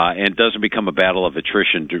 and doesn't become a battle of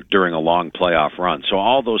attrition during a long playoff run. So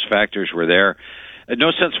all those factors were there.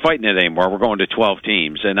 No sense fighting it anymore. We're going to 12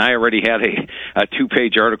 teams. And I already had a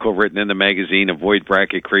 2-page article written in the magazine, Avoid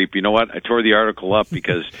Bracket Creep. You know what? I tore the article up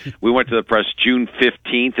because we went to the press June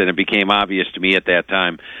 15th, and it became obvious to me at that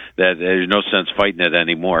time that there's no sense fighting it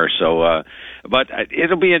anymore. So, but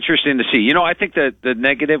it'll be interesting to see. I think that the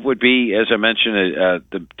negative would be, as I mentioned,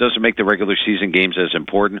 doesn't make the regular season games as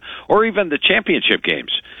important, or even the championship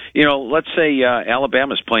games. Let's say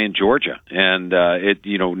Alabama's playing Georgia, and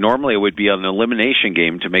normally it would be an elimination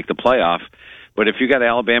game to make the playoff. But if you got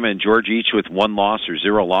Alabama and Georgia each with 1 loss or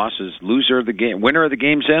 0 losses, loser of the game, winner of the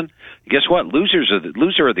game's in. Guess what?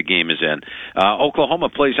 Loser of the game is in. Oklahoma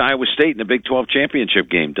plays Iowa State in the Big 12 championship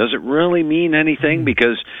game. Does it really mean anything?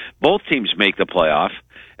 Because both teams make the playoff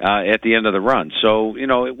at the end of the run. So,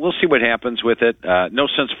 we'll see what happens with it. No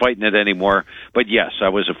sense fighting it anymore. But yes, I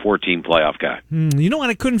was a 4-team playoff guy. You know what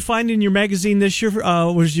I couldn't find in your magazine this year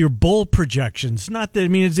was your bowl projections. Not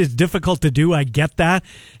that, it's difficult to do. I get that.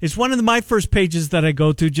 It's one of my first pages that I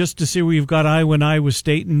go to just to see where you've got Iowa and Iowa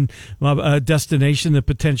State and a destination that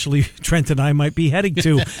potentially Trent and I might be heading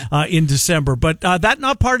to in December. But that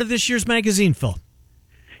not part of this year's magazine, Phil.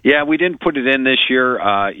 Yeah, we didn't put it in this year.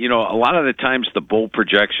 A lot of the times the bowl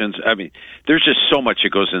projections, there's just so much that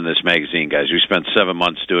goes in this magazine, guys. We spent 7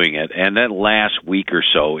 months doing it, and that last week or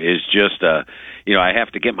so is just, I have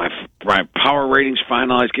to get my power ratings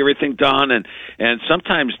finalized, get everything done, and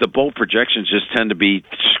sometimes the bowl projections just tend to be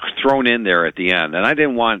thrown in there at the end, and I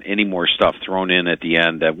didn't want any more stuff thrown in at the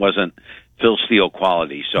end that wasn't Phil Steele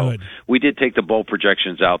quality. So Good. We did take the bowl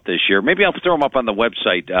projections out this year. Maybe I'll throw them up on the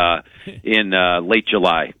website in late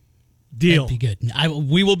July. Deal. That'd be good.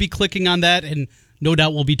 We will be clicking on that, and no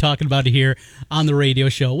doubt we'll be talking about it here on the radio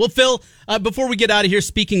show. Well, Phil, before we get out of here,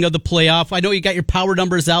 speaking of the playoff, I know you got your power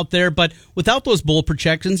numbers out there, but without those bowl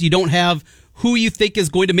projections, you don't have who you think is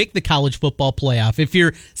going to make the college football playoff. If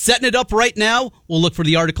you're setting it up right now, we'll look for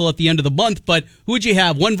the article at the end of the month, but who would you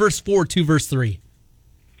have? 1 versus 4, 2 versus 3?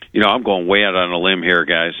 I'm going way out on a limb here,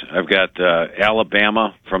 guys. I've got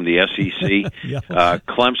Alabama from the SEC,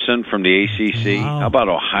 Clemson from the ACC. Wow. How about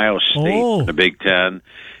Ohio State from the Big Ten?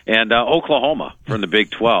 And Oklahoma from the Big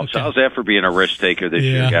 12. Okay. So how's that for being a risk taker this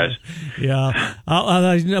year, guys? Yeah.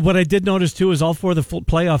 What I did notice, too, is all 4 of the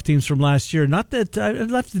playoff teams from last year, not that I'd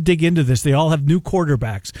have to dig into this, they all have new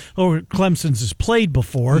quarterbacks. Clemson's has played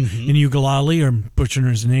before in Ugalele, or butchering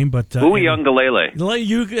his name. But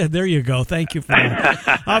Ugalele. There you go. Thank you for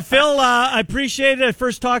that. Phil, I appreciate it. I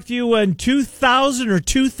first talked to you in 2000 or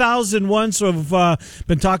 2001, so I've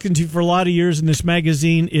been talking to you for a lot of years, and this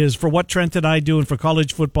magazine is, for what Trent and I do and for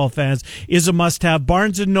college football fans, is a must-have.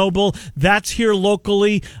 Barnes & Noble, that's here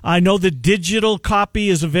locally. I know the digital copy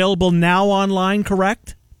is available now online,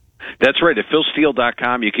 correct? That's right. At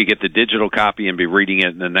philsteele.com, you could get the digital copy and be reading it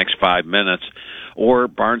in the next 5 minutes. Or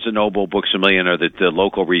Barnes & Noble, Books A Million, or the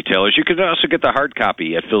local retailers. You can also get the hard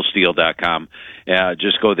copy at philsteele.com.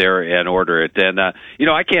 Just go there and order it. And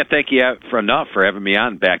I can't thank you enough for having me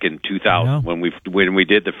on back in 2000 when we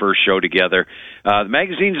did the first show together. The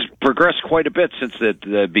magazine's progressed quite a bit since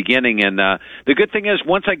the beginning, and the good thing is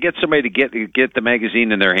once I get somebody to get the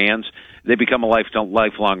magazine in their hands, they become a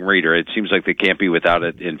lifelong reader. It seems like they can't be without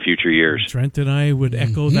it in future years. Trent and I would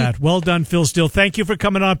echo that. Well done, Phil Steele. Thank you for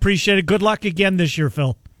coming on. Appreciate it. Good luck again this year,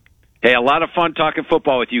 Phil. Hey, a lot of fun talking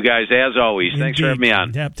football with you guys, as always. Indeed. Thanks for having me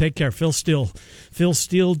on. Yeah, take care. Phil Steele.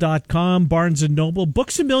 PhilSteele.com, Barnes & Noble.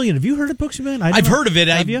 Books A Million. Have you heard of Books A Million? I've heard of it.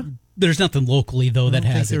 Have you? There's nothing locally, though, that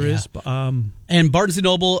has it. There is. And Barnes &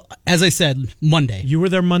 Noble, as I said, Monday. You were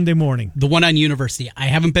there Monday morning. The one on University. I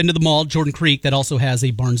haven't been to the mall, Jordan Creek, that also has a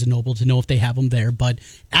Barnes & Noble, to know if they have them there. But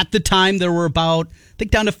at the time, there were about, I think,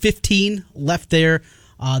 down to 15 left there.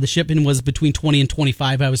 The shipment was between 20 and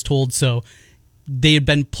 25, I was told, so they had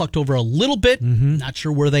been plucked over a little bit. Not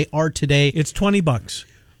sure where they are today. It's $20.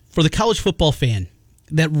 For the college football fan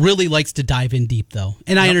that really likes to dive in deep, though,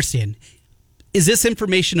 and I understand, is this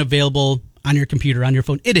information available on your computer, on your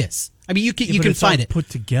phone? It is. I mean, you can find it put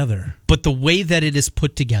together. But the way that it is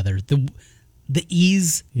put together, the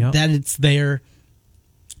ease that it's there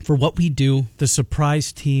for what we do, the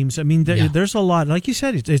surprise teams. I mean, there's a lot. Like you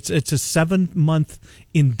said, it's a 7-month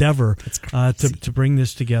endeavor to bring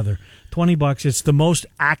this together. $20. It's the most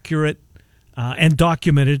accurate and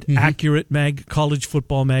documented accurate college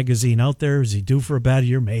football magazine out there. Is he due for a bad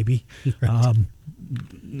year? Maybe. Right.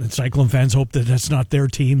 Cyclone fans hope that that's not their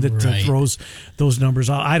team that throws those numbers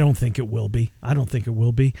out. I don't think it will be.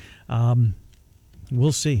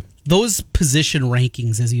 We'll see. Those position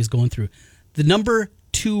rankings as he was going through, the number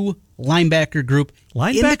 2 linebacker group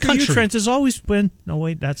in the country. Trent has always been. No,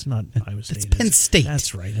 wait, that's not Iowa State. It's Penn State.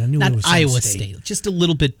 That's right. I knew not it was Iowa State. Just a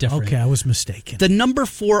little bit different. Okay, I was mistaken. The number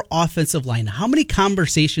 4 offensive line. How many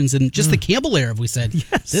conversations in just the Campbell era have we said,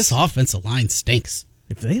 this offensive line stinks?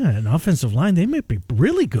 If they had an offensive line, they might be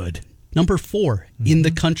really good. Number 4 in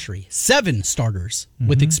the country. 7 starters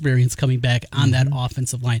with experience coming back on that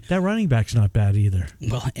offensive line. That running back's not bad either.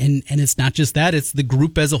 Well, and it's not just that. It's the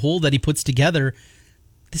group as a whole that he puts together.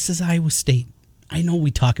 This is Iowa State. I know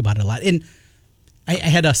we talk about it a lot. And I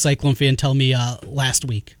had a Cyclone fan tell me last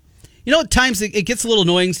week, at times it gets a little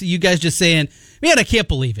annoying, so you guys just saying, man, I can't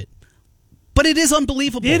believe it. But it is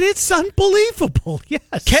unbelievable. It is unbelievable, yes.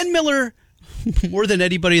 Ken Miller, more than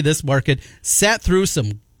anybody in this market, sat through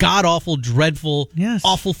some god-awful, dreadful,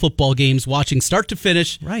 awful football games, watching start to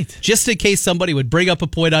finish, right? Just in case somebody would bring up a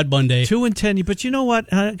point on Monday. 2-10, but you know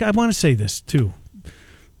what? I want to say this, too.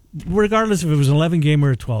 Regardless if it was an 11-game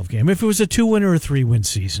or a 12-game, if it was a 2-win or a 3-win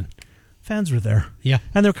season, fans were there. Yeah.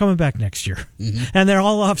 And they're coming back next year. Mm-hmm. And they're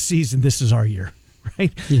all off-season. This is our year,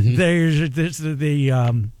 right? Mm-hmm. There's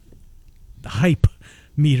the hype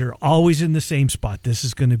meter always in the same spot. This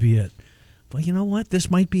is going to be it. But you know what?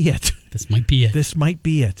 This might be it. This might be it. This might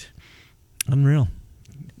be it. Unreal.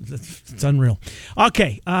 It's unreal.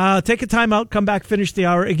 Okay, take a time out. Come back, finish the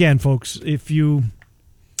hour. Again, folks, if you...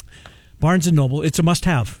 Barnes & Noble, it's a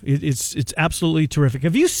must-have. It's absolutely terrific.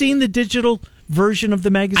 Have you seen the digital version of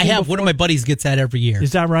the magazine I have. before? One of my buddies gets that every year.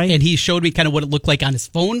 Is that right? And he showed me kind of what it looked like on his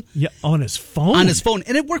phone. Yeah, on his phone? On his phone.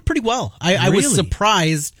 And it worked pretty well. I was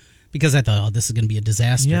surprised because I thought, this is going to be a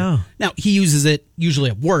disaster. Yeah. Now, he uses it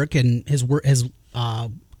usually at work and his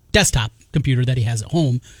desktop computer that he has at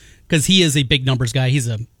home because he is a big numbers guy. He's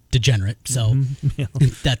a degenerate, so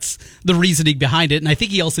that's the reasoning behind it. And I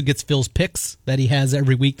think he also gets Phil's picks that he has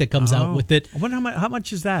every week that comes out with it. I wonder how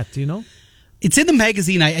much is that? Do you know? It's in the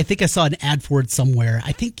magazine. I think I saw an ad for it somewhere.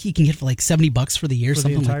 I think you can get it for like $70 for the year, for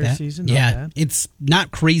something the entire like that. Season? Yeah, it's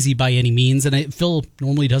not crazy by any means, and Phil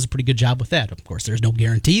normally does a pretty good job with that. Of course, there's no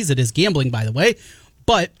guarantees. It is gambling, by the way,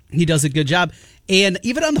 but he does a good job. And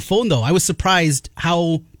even on the phone, though, I was surprised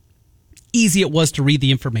how easy it was to read the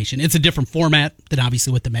information. It's a different format than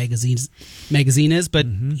obviously what the magazine is, but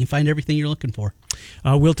you find everything you're looking for.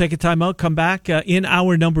 We'll take a time out, come back. In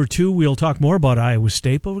hour number 2, we'll talk more about Iowa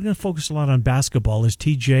State, but we're going to focus a lot on basketball as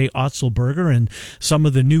TJ Otzelberger and some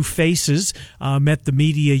of the new faces met the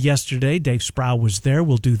media yesterday. Dave Sproul was there.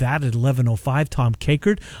 We'll do that at 11:05. Tom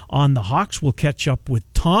Kakert on the Hawks. We'll catch up with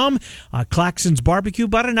Tom. Claxon's Barbecue.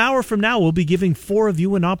 About an hour from now, we'll be giving 4 of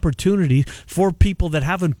you an opportunity, 4 people that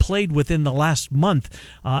haven't played within the last month,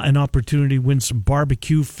 an opportunity to win some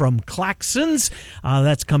barbecue from Claxon's.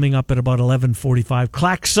 That's coming up at about 11:45.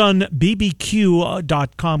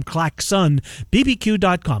 ClaxonBBQ.com.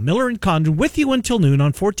 ClaxonBBQ.com. Miller and Condon with you until noon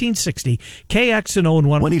on 1460 KXNO and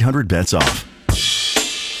 1-800-BETS-OFF.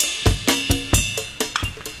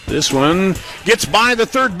 This one gets by the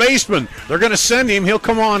third baseman. They're going to send him. He'll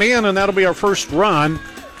come on in, and that'll be our first run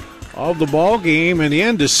of the ball game. And the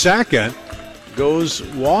end to second goes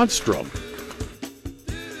Wadstrom.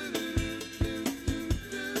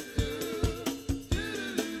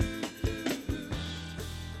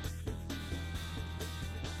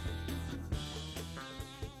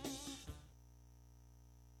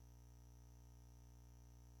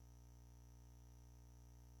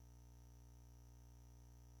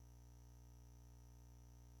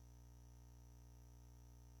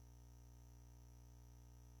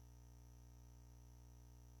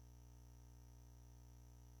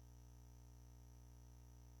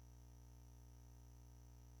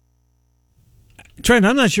 Trent,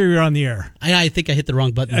 I'm not sure you're on the air. I think I hit the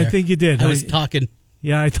wrong button there. I think you did. I was talking.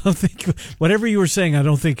 Yeah, I don't think whatever you were saying, I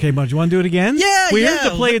don't think came much. You want to do it again? Yeah, we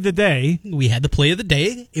heard the play of the day. We had the play of the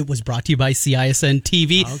day. It was brought to you by CISN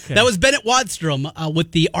TV. Okay. That was Bennett Wadstrom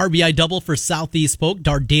with the RBI double for Southeast Polk.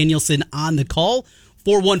 Dart Danielson on the call.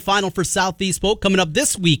 4-1 final for Southeast Polk coming up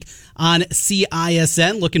this week on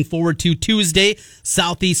CISN. Looking forward to Tuesday,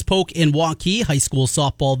 Southeast Polk and Waukee high school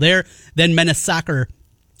softball there. Then Menace soccer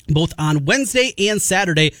both on Wednesday and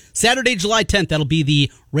Saturday. Saturday, July 10th, that'll be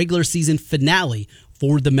the regular season finale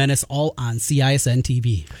for the Menace, all on CISN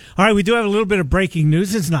TV. All right, we do have a little bit of breaking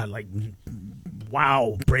news. It's not like,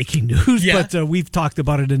 wow, breaking news, but we've talked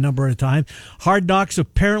about it a number of times. Hard Knocks,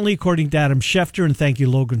 apparently, according to Adam Schefter, and thank you,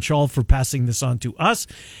 Logan Shaw, for passing this on to us,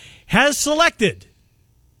 has selected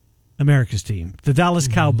America's team. The Dallas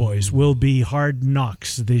Cowboys will be Hard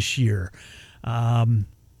Knocks this year.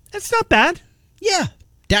 It's not bad. Yeah.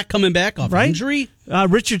 Dak coming back off injury.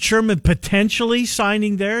 Richard Sherman potentially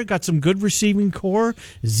signing there. Got some good receiving core.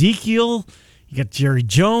 Ezekiel. You got Jerry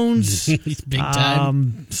Jones. He's big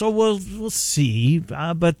time. So we'll see.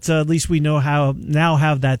 But at least we know now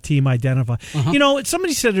have that team identified. You know,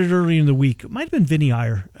 somebody said it earlier in the week. It might have been Vinny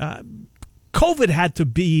Iyer. COVID had to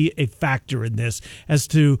be a factor in this as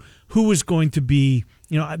to who was going to be,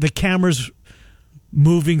 the cameras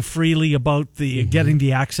moving freely about the getting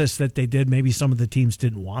the access that they did. Maybe some of the teams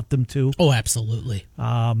didn't want them to. Oh, absolutely.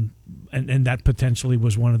 And that potentially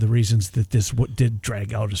was one of the reasons that this did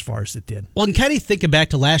drag out as far as it did. Well, and kind of thinking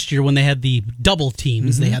back to last year when they had the double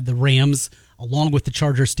teams, they had the Rams along with the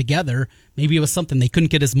Chargers together. Maybe it was something they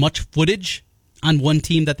couldn't get as much footage on one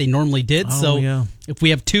team that they normally did. If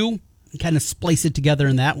we have two, kind of splice it together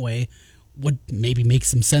in that way. would maybe make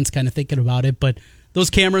some sense kind of thinking about it. But those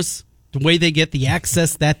cameras, the way they get the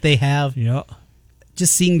access that they have, Yeah.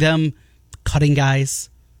 just seeing them cutting guys,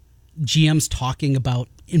 GMs talking about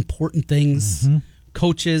important things,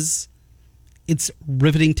 coaches, it's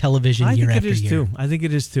riveting television year after year. I think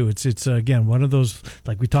it is too. It's again, one of those,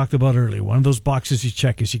 like we talked about earlier, one of those boxes you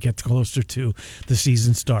check as you get closer to the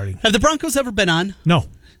season starting. Have the Broncos ever been on? No.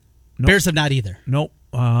 Nope. Bears have not either. Nope.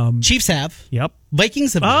 Chiefs have. Yep.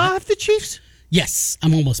 Vikings have not. Have the Chiefs? Yes,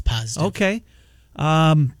 I'm almost positive. Okay.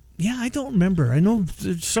 Yeah, I don't remember. I know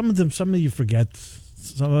some of you forget.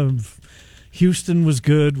 Some of Houston was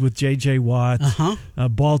good with J.J. Watt.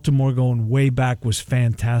 Baltimore going way back was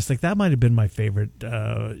fantastic. That might have been my favorite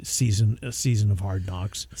season of Hard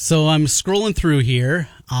Knocks. So I'm scrolling through here.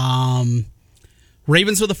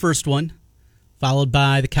 Ravens were the first one, followed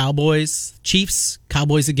by the Cowboys, Chiefs,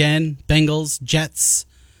 Cowboys again, Bengals, Jets,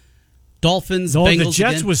 Dolphins, Bengals the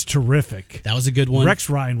Jets again. Was terrific. That was a good one. Rex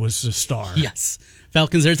Ryan was a star. Yes.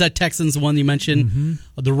 Falcons, there's that Texans one you mentioned.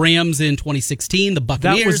 The Rams in 2016, the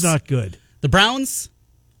Buccaneers. That was not good. The Browns,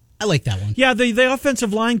 I like that one. Yeah, the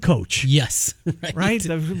offensive line coach. Yes. Right?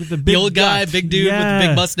 The The old guy, big dude with the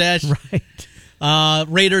big mustache. Right.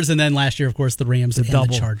 Raiders, and then last year, of course, the Rams and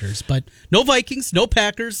double. the Chargers. But no Vikings, no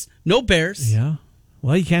Packers, no Bears. Yeah.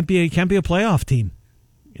 Well, you can't be a playoff team.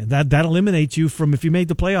 That eliminates you from if you made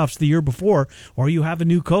the playoffs the year before or you have a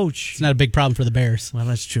new coach. It's not a big problem for the Bears. Well,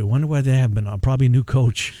 that's true. Wonder why they haven't been on. Probably a new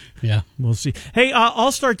coach. Yeah. We'll see. Hey,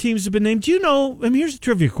 all-star teams have been named. Do you know, here's a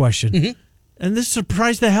trivia question. And this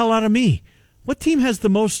surprised the hell out of me. What team has the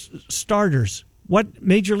most starters? What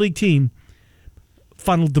major league team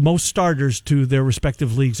funneled the most starters to their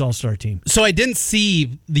respective league's all-star team? So I didn't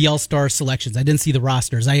see the all-star selections. I didn't see the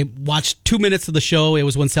rosters. I watched 2 minutes of the show. It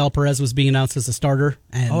was when Sal Perez was being announced as a starter.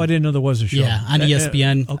 And I didn't know there was a show. Yeah, on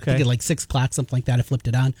ESPN. Okay. I think at like 6 o'clock, something like that. I flipped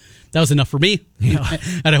it on. That was enough for me. Yeah.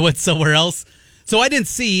 And I went somewhere else. So I didn't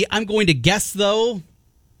see. I'm going to guess, though,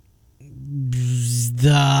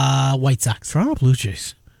 the White Sox. Toronto Blue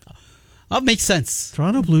Jays. That makes sense.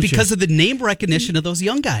 Toronto Blue Jays. Because of the name recognition of those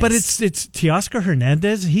young guys. But it's Teoscar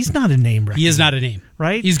Hernandez. He's not a name recognition. He is not a name.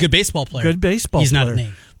 Right? He's a good baseball player. He's not a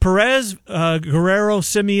name. Perez, Guerrero,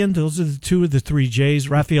 Simeon, those are the two of the three Jays.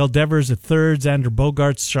 Rafael Devers at third, Xander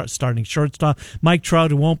Bogaerts starting shortstop. Mike Trout,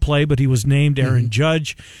 who won't play, but he was named. Aaron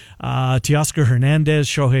Judge. Teoscar Hernandez,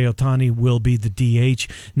 Shohei Ohtani will be the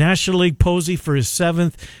DH. National League, Posey for his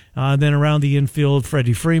seventh. Then around the infield,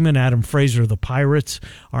 Freddie Freeman, Adam Frazier of the Pirates,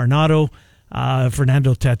 Arenado,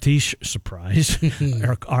 Fernando Tatis, surprise,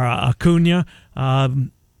 Acuna.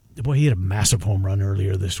 Boy, he had a massive home run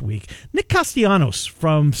earlier this week. Nick Castellanos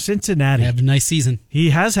from Cincinnati. Have a nice season. He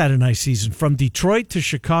has had a nice season. From Detroit to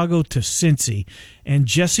Chicago to Cincy. And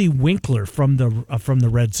Jesse Winkler from the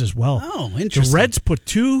Reds as well. Oh, interesting. The Reds put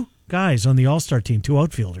two guys on the All-Star team, two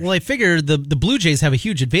outfielders. Well, I figure the Blue Jays have a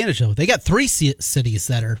huge advantage, though. They got 3 cities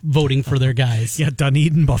that are voting for their guys. Yeah,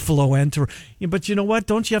 Dunedin, Buffalo, and Toronto. Yeah, but you know what?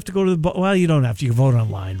 Don't you have to go to the... Well, you don't have to. You can vote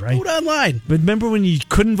online, right? Vote online. But remember when you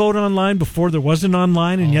couldn't vote online before there wasn't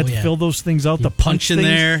online and you had to fill those things out? You the punch in things?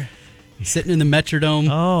 there, sitting in the Metrodome.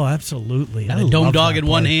 Oh, absolutely. Got a dome dog in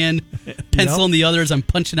one hand, pencil in the other as I'm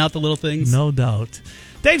punching out the little things. No doubt.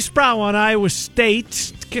 Dave Sproul on Iowa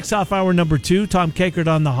State kicks off hour number 2. Tom Kakert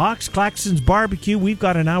on the Hawks. Claxton's Barbecue. We've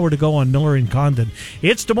got an hour to go on Miller and Condon.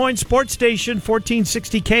 It's Des Moines Sports Station,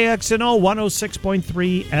 1460 KXNO,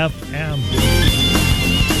 106.3 FM.